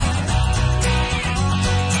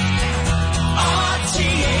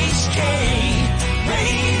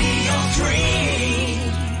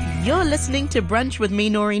listening to Brunch with me,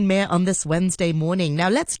 Noreen Mayer, on this Wednesday morning. Now,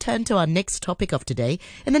 let's turn to our next topic of today.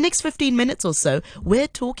 In the next 15 minutes or so, we're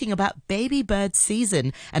talking about baby bird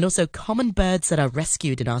season and also common birds that are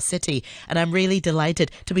rescued in our city. And I'm really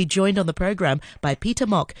delighted to be joined on the program by Peter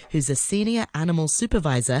Mock, who's a senior animal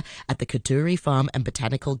supervisor at the Kuturi Farm and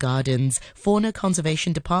Botanical Gardens Fauna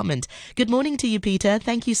Conservation Department. Good morning to you, Peter.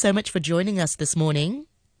 Thank you so much for joining us this morning.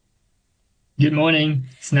 Good morning.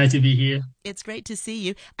 It's nice to be here. It's great to see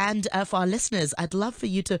you. And for our listeners, I'd love for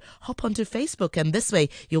you to hop onto Facebook, and this way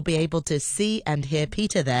you'll be able to see and hear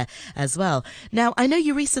Peter there as well. Now, I know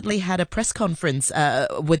you recently had a press conference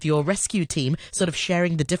with your rescue team, sort of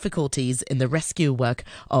sharing the difficulties in the rescue work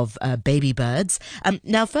of baby birds.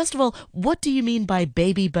 Now, first of all, what do you mean by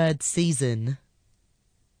baby bird season?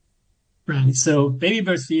 Right. So baby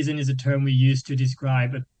bird season is a term we use to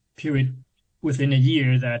describe a period within a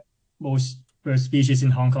year that most bird species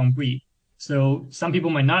in Hong Kong breed. So some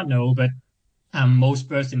people might not know, but most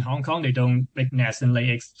birds in Hong Kong, they don't make nests and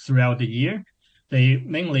lay eggs throughout the year. They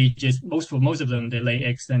mainly just, for most of them, they lay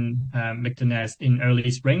eggs and make the nest in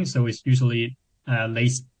early spring. So it's usually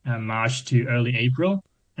late March to early April.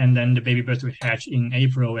 And then the baby birds will hatch in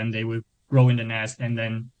April and they will grow in the nest. And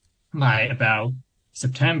then by about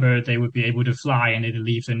September, they would be able to fly and they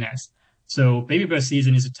leave the nest. So baby bird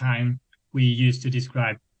season is a time we use to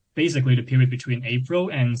describe basically the period between April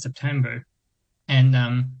and September. And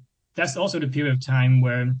that's also the period of time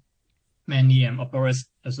where many arborist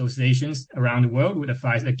associations around the world would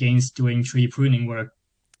advise against doing tree pruning work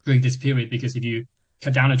during this period, because if you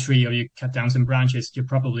cut down a tree or you cut down some branches, you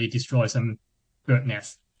probably destroy some bird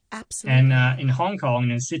nests. Absolutely. And in Hong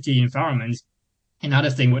Kong and city environments, another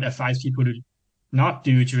thing would advise people to not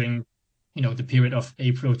do during, the period of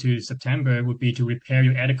April to September would be to repair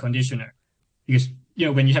your air conditioner. Because,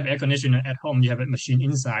 when you have air conditioner at home, you have a machine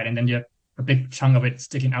inside and then you have a big chunk of it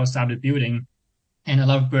sticking outside the building. And a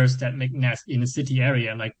lot of birds that make nests in the city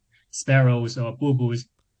area, like sparrows or bulbuls,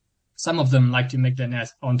 some of them like to make their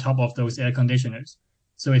nest on top of those air conditioners.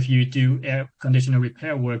 So if you do air conditioner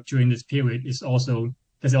repair work during this period, there's also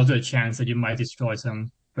a chance that you might destroy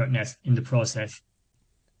some bird nests in the process.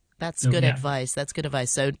 That's good advice. That's good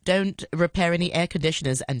advice. So don't repair any air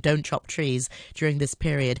conditioners and don't chop trees during this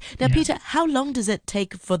period. Now, Peter, how long does it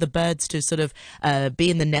take for the birds to sort of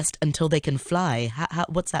be in the nest until they can fly?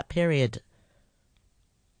 What's that period?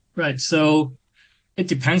 Right. So it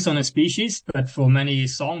depends on the species, but for many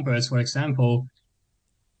songbirds, for example,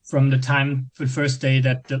 from the time the first day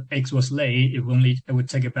that the eggs was laid, it would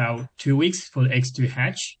take about 2 weeks for the eggs to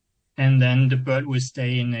hatch, and then the bird would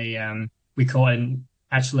stay in a we call it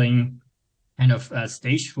hatchling kind of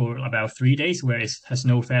stage for about 3 days, where it has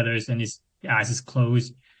no feathers and its eyes is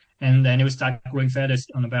closed. And then it would start growing feathers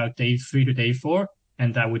on about day 3 to day 4.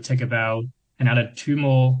 And that would take about another 2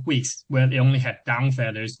 more weeks where they only had down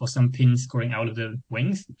feathers or some pins growing out of the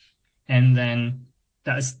wings. And then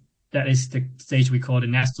that is the stage we call the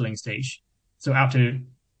nestling stage. So after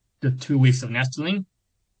the 2 weeks of nestling,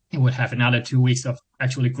 it would have another 2 weeks of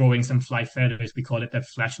actually growing some flight feathers. We call it the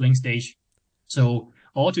fledgling stage. So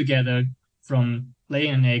altogether, from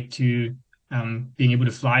laying an egg to being able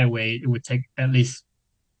to fly away, it would take at least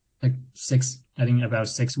about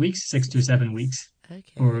 6 weeks, 6 to 7 weeks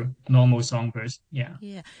for normal songbirds. Yeah.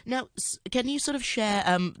 Yeah. Now, can you sort of share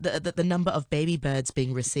the number of baby birds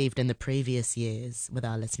being received in the previous years with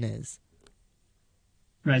our listeners?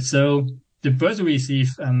 Right. So the birds we receive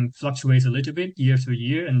fluctuates a little bit year to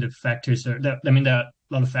year, and the factors there are a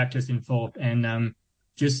lot of factors involved. And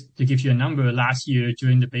just to give you a number, last year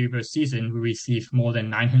during the baby bird season, we received more than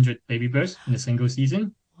 900 baby birds in a single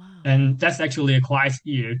season. Wow. And that's actually a quiet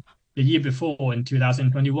year. The year before, in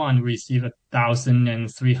 2021, we received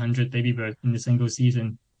 1,300 baby birds in a single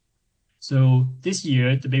season. So this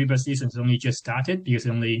year, the baby bird season has only just started because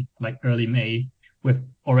it's only like early May. We've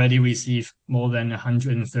already received more than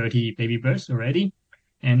 130 baby birds already.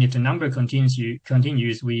 And if the number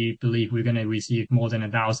continues, we believe we're going to receive more than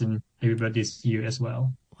 1,000 baby birds this year as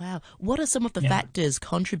well. Wow. What are some of the factors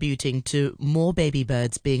contributing to more baby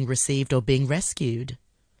birds being received or being rescued?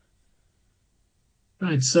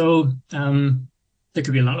 Right. So there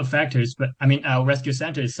could be a lot of factors, but our rescue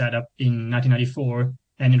center is set up in 1994.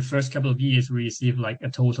 And in the first couple of years, we received like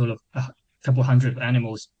a total of a couple hundred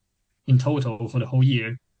animals in total for the whole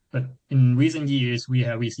year. But in recent years, we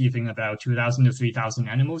are receiving about 2,000 to 3,000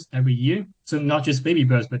 animals every year. So not just baby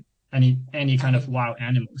birds, but any kind of wild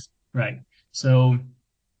animals, right? So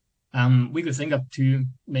we could think of two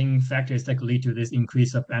main factors that could lead to this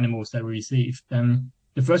increase of animals that we receive.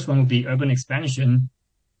 The first one would be urban expansion,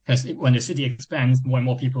 because when the city expands, more and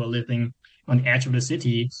more people are living on the edge of the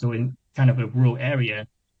city, so in kind of a rural area.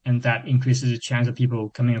 and that increases the chance of people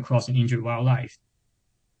coming across an injured wildlife.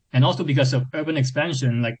 And also because of urban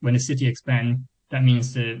expansion, like when the city expands, that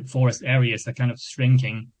means the forest areas are kind of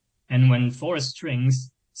shrinking. And when forest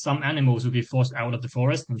shrinks, some animals will be forced out of the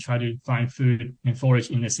forest and try to find food and forage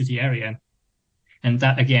in the city area. And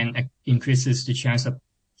that again increases the chance of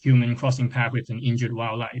human crossing path with an injured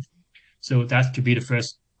wildlife. So that could be the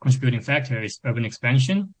first contributing factor is urban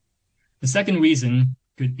expansion. The second reason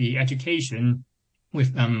could be education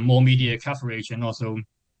with more media coverage and also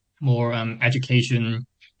more education,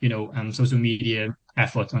 social media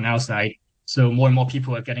efforts on our side. So more and more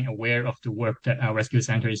people are getting aware of the work that our rescue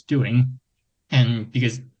center is doing. And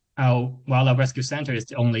because our wildlife rescue center is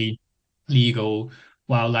the only legal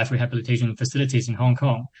wildlife rehabilitation facilities in Hong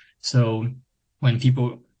Kong. So when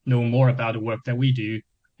people know more about the work that we do,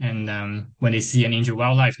 and when they see an injured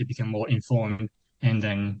wildlife, they become more informed, and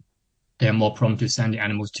then they're more prone to send the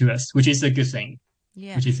animals to us, which is a good thing.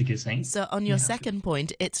 Yeah. Which is a good thing. So on your second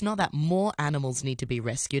point, it's not that more animals need to be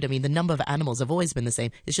rescued. I mean, the number of animals have always been the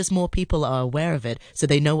same. It's just more people are aware of it, so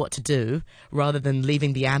they know what to do. Rather than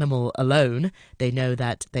leaving the animal alone, they know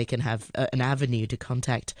that they can have an avenue to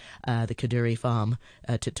contact the Kaduri farm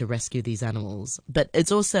to rescue these animals. But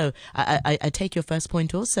it's also, I take your first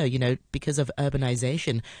point also, because of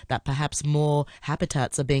urbanization, that perhaps more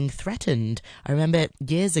habitats are being threatened. I remember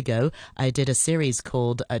years ago, I did a series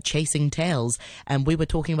called Chasing Tails, and we were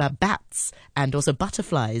talking about bats and also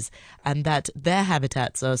butterflies, and that their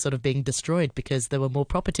habitats are sort of being destroyed because there were more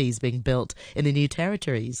properties being built in the new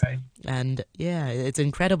territories. Right. And yeah, it's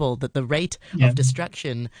incredible that the rate of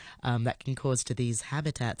destruction that can cause to these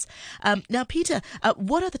habitats. Now, Peter,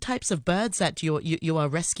 what are the types of birds that you are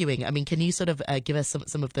rescuing? I mean, can you sort of give us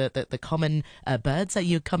some of the common birds that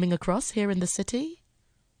you're coming across here in the city?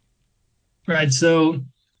 Right. So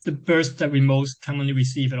the birds that we most commonly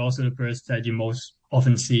receive are also the birds that you most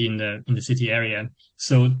often see in the city area.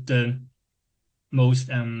 So the bird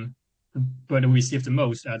that we receive the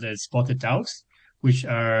most are the spotted doves, which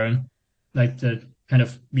are like the kind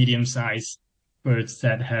of medium-sized birds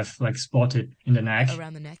that have like spotted in the neck.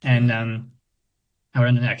 Around the neck. And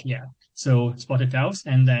around the neck, yeah. So spotted doves.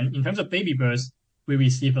 And then in terms of baby birds, we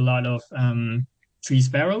receive a lot of tree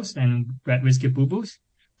sparrows and red-whiskered bulbuls.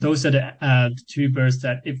 Those are the two birds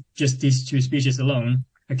that, if just these two species alone,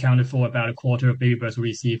 accounted for about a quarter of baby birds we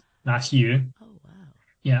received last year. Oh, wow.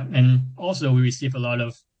 Yeah, and also we receive a lot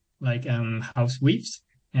of like house weaves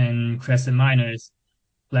and crescent miners,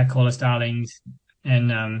 black collar starlings,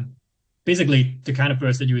 and basically the kind of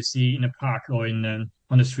birds that you would see in a park or on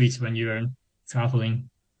the streets when you're traveling.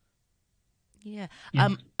 Yeah.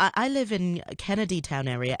 Yeah. I live in Kennedy Town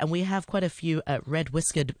area, and we have quite a few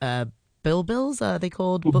red-whiskered bilbills. Are they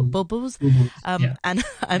called bulbuls? Yeah. And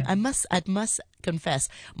I must confess,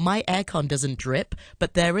 my aircon doesn't drip,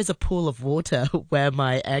 but there is a pool of water where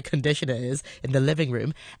my air conditioner is in the living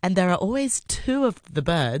room, and there are always two of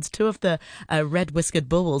the red-whiskered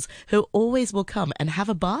bulbuls who always will come and have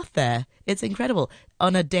a bath there. It's incredible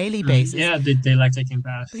on a daily basis. Yeah, they like taking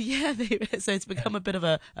baths. Yeah, so it's become a bit of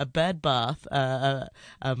a bird bath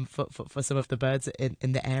for some of the birds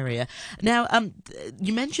in the area. Now,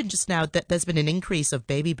 you mentioned just now that there's been an increase of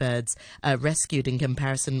baby birds rescued in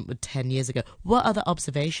comparison with 10 years ago. What other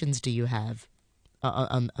observations do you have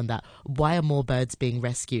on that? Why are more birds being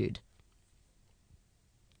rescued?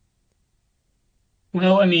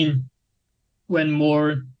 Well, I mean, when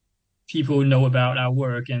more people know about our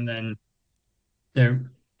work, and then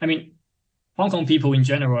I mean, Hong Kong people in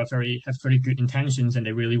general have very good intentions, and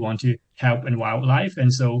they really want to help in wildlife.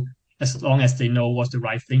 And so as long as they know what the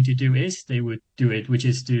right thing to do is, they would do it, which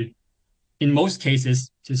is to, in most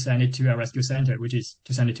cases, to send it to our rescue center, which is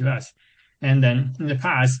to send it to us. And then in the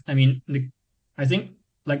past, I mean, I think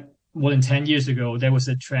like more than 10 years ago, there was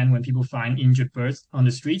a trend when people find injured birds on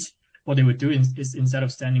the streets. What they would do is instead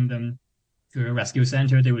of sending them to a rescue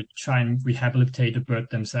center, they would try and rehabilitate the bird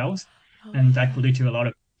themselves. And that could lead to a lot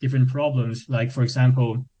of different problems. Like, for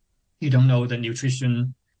example, you don't know the nutritional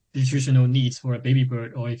needs for a baby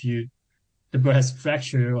bird, or if the bird has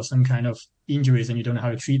fracture or some kind of injuries and you don't know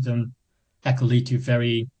how to treat them, that could lead to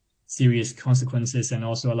very serious consequences and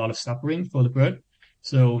also a lot of suffering for the bird.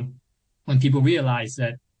 So when people realize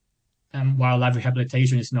that wildlife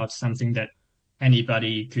rehabilitation is not something that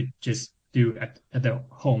anybody could just do at their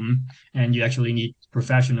home, and you actually need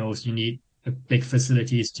professionals, you need big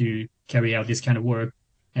facilities to carry out this kind of work.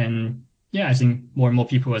 And yeah, I think more and more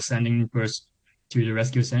people are sending birds to the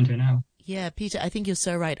rescue center now. Yeah, Peter, I think you're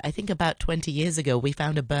so right. I think about 20 years ago, we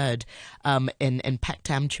found a bird in Pak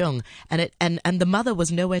Tam Chung, and the mother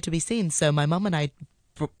was nowhere to be seen. So my mum and I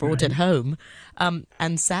brought it Right. home.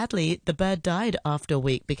 And sadly, the bird died after a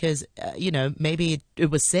week because, maybe it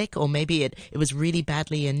was sick or maybe it was really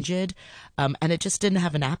badly injured. And it just didn't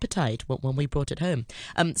have an appetite when we brought it home.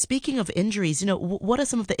 Speaking of injuries, what are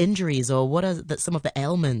some of the injuries or what are some of the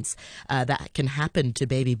ailments that can happen to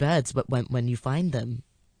baby birds when you find them?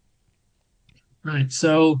 Right.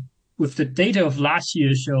 So with the data of last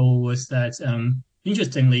year's show was that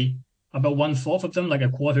interestingly, about one-fourth of them, like a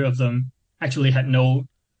quarter of them, actually had no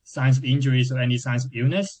signs of injuries or any signs of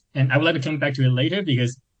illness. And I would like to come back to it later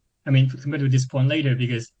because, I mean, come back to this point later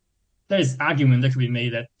because there is argument that could be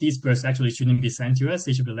made that these birds actually shouldn't be sent to us.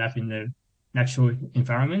 They should be left in the natural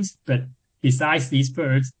environments. But besides these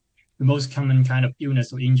birds, the most common kind of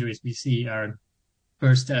illness or injuries we see are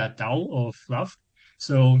birds that are dull or fluffed.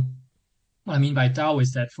 So what I mean by dull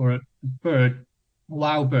is that for a bird,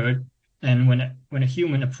 wild bird, and when a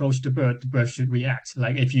human approaches the bird should react.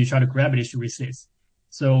 Like if you try to grab it, it should resist.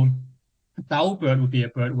 So a dull bird would be a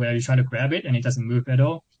bird where you try to grab it and it doesn't move at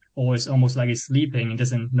all, or it's almost like it's sleeping. It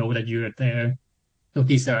doesn't know that you're there. So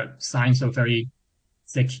these are signs of very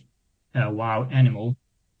sick wild animal.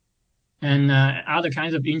 And other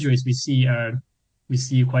kinds of injuries we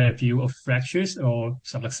see quite a few of fractures or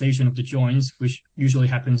subluxation of the joints, which usually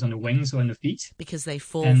happens on the wings or in the feet. Because they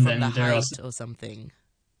fall And from the then there are height or something.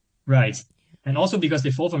 right, and also because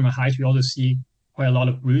they fall from a height, we also see quite a lot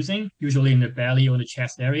of bruising, usually in the belly or the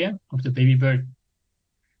chest area of the baby bird.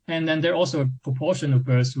 And then there are also a proportion of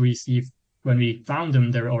birds we see when we found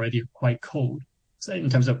them, they're already quite cold. So in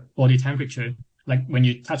terms of body temperature, like when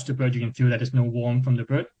you touch the bird, you can feel that there's no warmth from the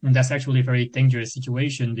bird. And that's actually a very dangerous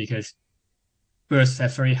situation because birds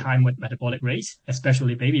have very high metabolic rates,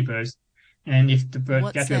 especially baby birds. And if the bird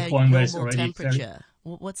What's gets to a their point where it's normal already very, temperature?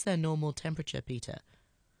 What's their normal temperature, Peter?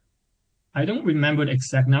 I don't remember the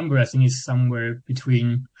exact number. I think it's somewhere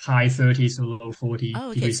between high 30s or low 40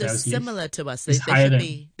 Oh, okay. degrees So Celsius. similar to us. It's They higher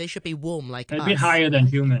should than, be warm like a bit us. higher than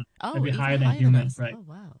Okay. human, a Oh, bit even higher than higher than human, us. right? Oh,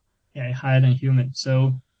 wow. Yeah, higher than human.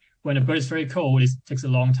 So when a bird is very cold, it takes a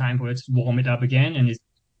long time for it to warm it up again. And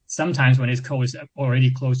sometimes when it's cold, it's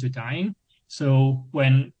already close to dying. So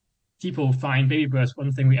when people find baby birds,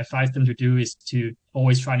 one thing we advise them to do is to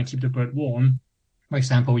always try to keep the bird warm. For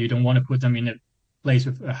example, you don't want to put them in a place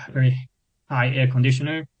with a very high air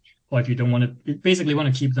conditioner, or if you don't want to, you basically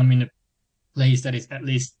want to keep them in a place that is at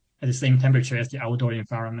least at the same temperature as the outdoor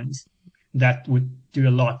environment. That would do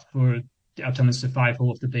a lot for the ultimate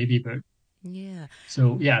survival of the baby bird. Yeah.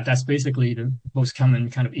 So yeah, that's basically the most common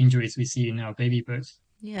kind of injuries we see in our baby birds.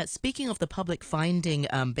 Yeah, speaking of the public finding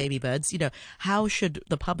baby birds, how should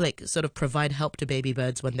the public sort of provide help to baby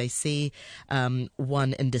birds when they see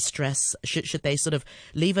one in distress? Should they sort of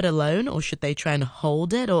leave it alone or should they try and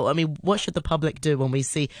hold it? Or, I mean, what should the public do when we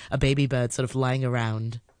see a baby bird sort of lying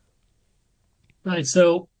around? Right.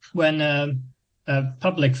 So when a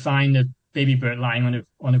public find a baby bird lying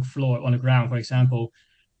on the floor on the ground, for example,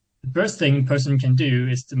 the first thing a person can do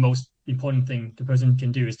is the most important thing the person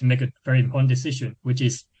can do is to make a very important decision, which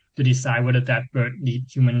is to decide whether that bird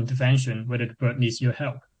needs human intervention, whether the bird needs your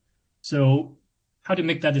help. So how to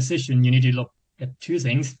make that decision, you need to look at two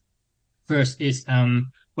things. First is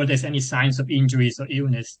whether there's any signs of injuries or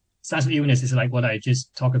illness. Signs of illness is like what I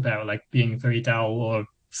just talked about, like being very dull or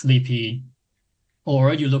sleepy,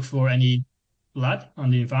 or you look for any blood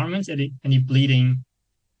on the environment, any bleeding,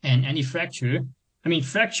 and any fracture. I mean,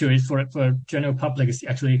 fracture is for general public is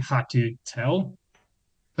actually hard to tell.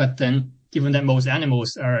 But then, given that most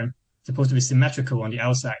animals are supposed to be symmetrical on the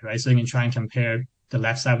outside, right? So you can try and compare the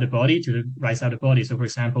left side of the body to the right side of the body. So, for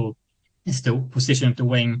example, is the position of the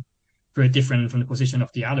wing very different from the position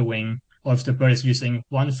of the other wing, or if the bird is using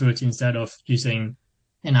one foot instead of using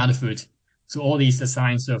another foot. So all these are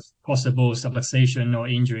signs of possible subluxation or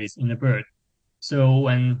injuries in the bird. So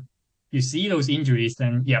when you see those injuries,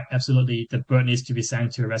 then yeah, absolutely, the bird needs to be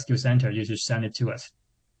sent to a rescue center. You should send it to us.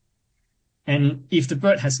 And if the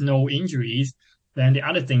bird has no injuries, then the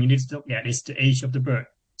other thing you need to look at is the age of the bird.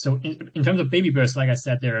 So in terms of baby birds, like I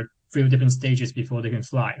said, there are three different stages before they can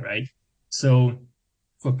fly, right? So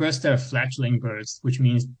for birds that are fledgling birds, which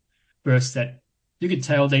means birds that you could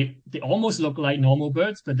tell they almost look like normal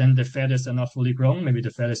birds, but then the feathers are not fully grown. Maybe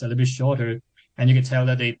the feathers are a little bit shorter, and you could tell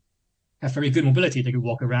that they have very good mobility. They could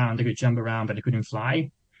walk around, they could jump around, but they couldn't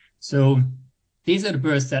fly. So these are the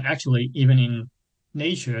birds that actually, even in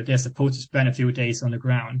nature, they're supposed to spend a few days on the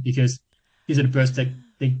ground because these are the birds that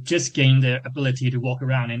they just gain their ability to walk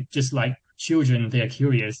around. And just like children, they are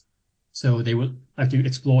curious. So they would like to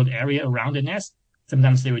explore the area around the nest.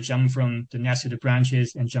 Sometimes they would jump from the nest to the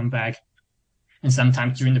branches and jump back. And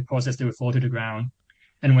sometimes during the process, they would fall to the ground.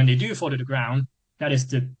 And when they do fall to the ground, that is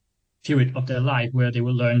the period of their life where they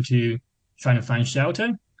will learn to try to find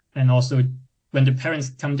shelter. And also, when the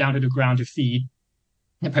parents come down to the ground to feed,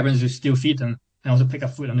 the parents will still feed them and also pick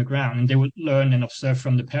up food on the ground. And they would learn and observe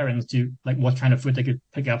from the parents to like what kind of food they could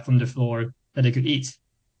pick up from the floor that they could eat.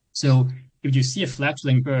 So if you see a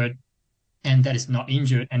fledgling bird and that is not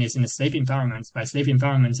injured and is in a safe environment, by safe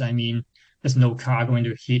environments, I mean there's no car going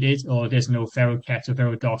to hit it or there's no feral cats or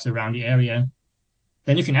feral dogs around the area,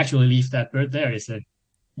 then you can actually leave that bird there. It's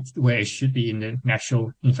where it should be in the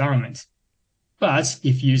natural environment. But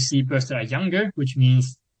if you see birds that are younger, which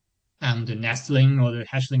means the nestling or the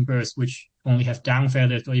hatchling birds, which only have down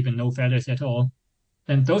feathers or even no feathers at all,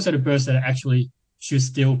 then those are the birds that actually should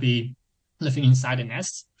still be living inside the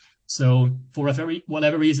nest. So for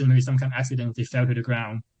whatever reason, maybe some kind of accident, they fell to the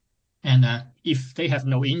ground. And if they have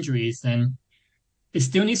no injuries, then it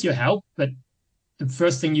still needs your help. But the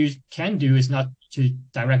first thing you can do is not to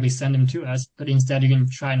directly send them to us, but instead you can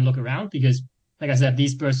try and look around because, like I said,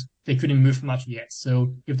 these birds, they couldn't move much yet.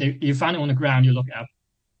 So if you find it on the ground, you look up,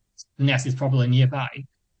 the nest is probably nearby.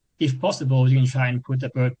 If possible, you can try and put the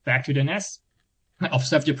bird back to the nest.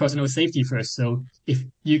 Observe your personal safety first. So if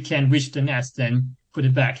you can reach the nest, then put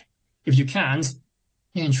it back. If you can't,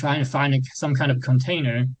 you can try and find some kind of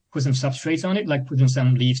container, put some substrates on it, like putting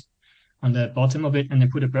some leaves on the bottom of it, and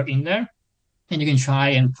then put a bird in there. And you can try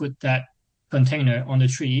and put that container on the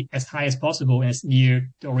tree as high as possible and as near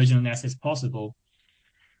the original nest as possible.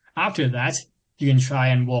 After that, you can try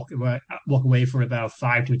and walk away for about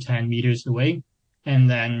 5 to 10 meters away, and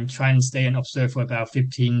then try and stay and observe for about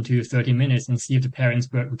 15 to 30 minutes and see if the parent's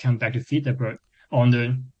bird will come back to feed the bird on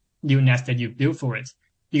the new nest that you built for it.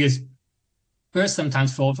 Because birds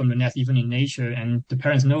sometimes fall from the nest even in nature, and the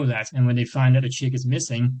parents know that. And when they find that a chick is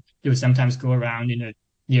missing, they will sometimes go around in a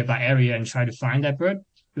nearby area and try to find that bird.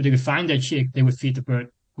 If they could find that chick, they would feed the bird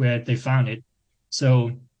where they found it.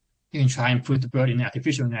 So you can try and put the bird in an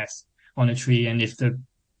artificial nest on a tree, and if the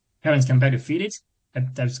parents come back to feed it,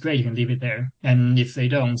 that's great. You can leave it there. And if they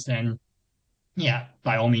don't, then yeah,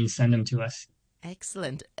 by all means, send them to us.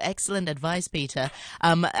 Excellent, excellent advice, Peter.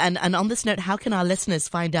 And on this note, how can our listeners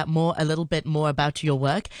find out a little bit more about your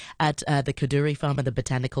work at the Kadoorie Farm and the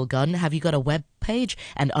Botanical Garden? Have you got a web page,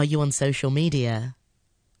 and are you on social media?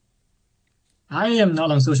 I am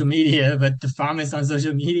not on social media, but the farm is on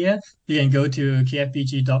social media. You can go to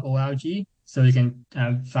kfbg.org, so you can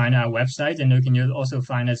find our website, and you can also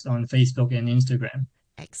find us on Facebook and Instagram.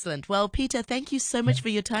 Excellent. Well, Peter, thank you so much for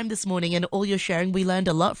your time this morning and all your sharing. We learned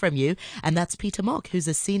a lot from you. And that's Peter Mock, who's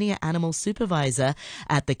a Senior Animal Supervisor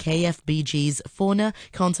at the KFBG's Fauna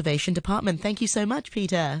Conservation Department. Thank you so much,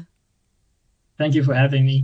 Peter. Thank you for having me.